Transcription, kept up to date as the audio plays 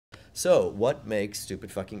So, what makes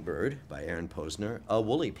Stupid Fucking Bird by Aaron Posner a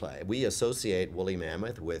Woolly play? We associate Woolly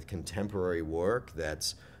Mammoth with contemporary work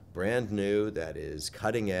that's brand new, that is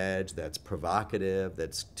cutting edge, that's provocative,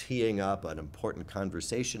 that's teeing up an important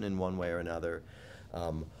conversation in one way or another.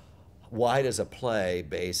 Why does a play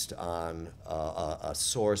based on a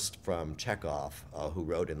source from Chekhov, who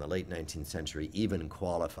wrote in the late 19th century, even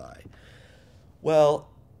qualify? Well,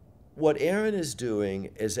 what Aaron is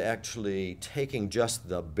doing is actually taking just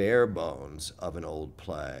the bare bones of an old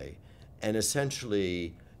play and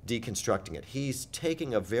essentially deconstructing it. He's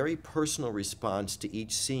taking a very personal response to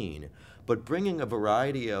each scene, but bringing a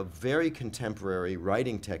variety of very contemporary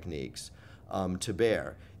writing techniques to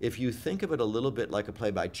bear. If you think of it a little bit like a play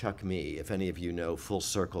by Chuck Mee, if any of you know Full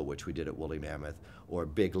Circle, which we did at Woolly Mammoth, or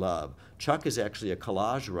Big Love, Chuck is actually a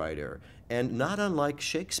collage writer, and not unlike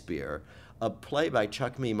Shakespeare, a play by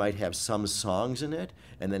Chuck Mee might have some songs in it,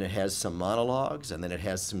 and then it has some monologues, and then it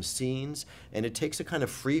has some scenes, and it takes a kind of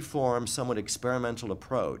free-form, somewhat experimental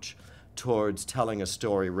approach towards telling a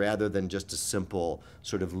story rather than just a simple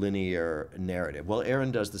sort of linear narrative. Well,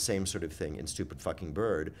 Aaron does the same sort of thing in Stupid Fucking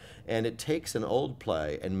Bird, and it takes an old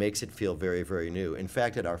play and makes it feel very, very new. In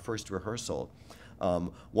fact, at our first rehearsal,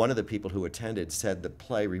 one of the people who attended said the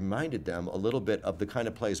play reminded them a little bit of the kind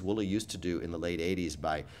of plays Woolly used to do in the late 80s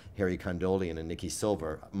by Harry Condolian and Nikki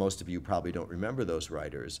Silver. Most of you probably don't remember those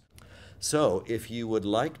writers. So if you would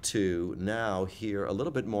like to now hear a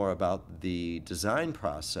little bit more about the design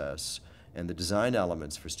process and the design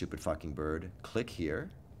elements for Stupid Fucking Bird, click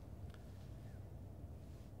here.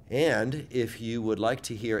 And if you would like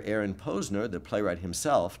to hear Aaron Posner, the playwright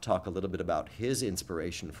himself, talk a little bit about his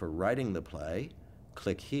inspiration for writing the play,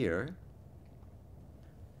 click here.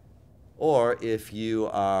 Or if you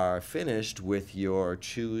are finished with your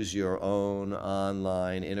choose your own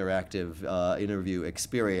online interactive interview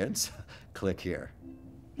experience, click here.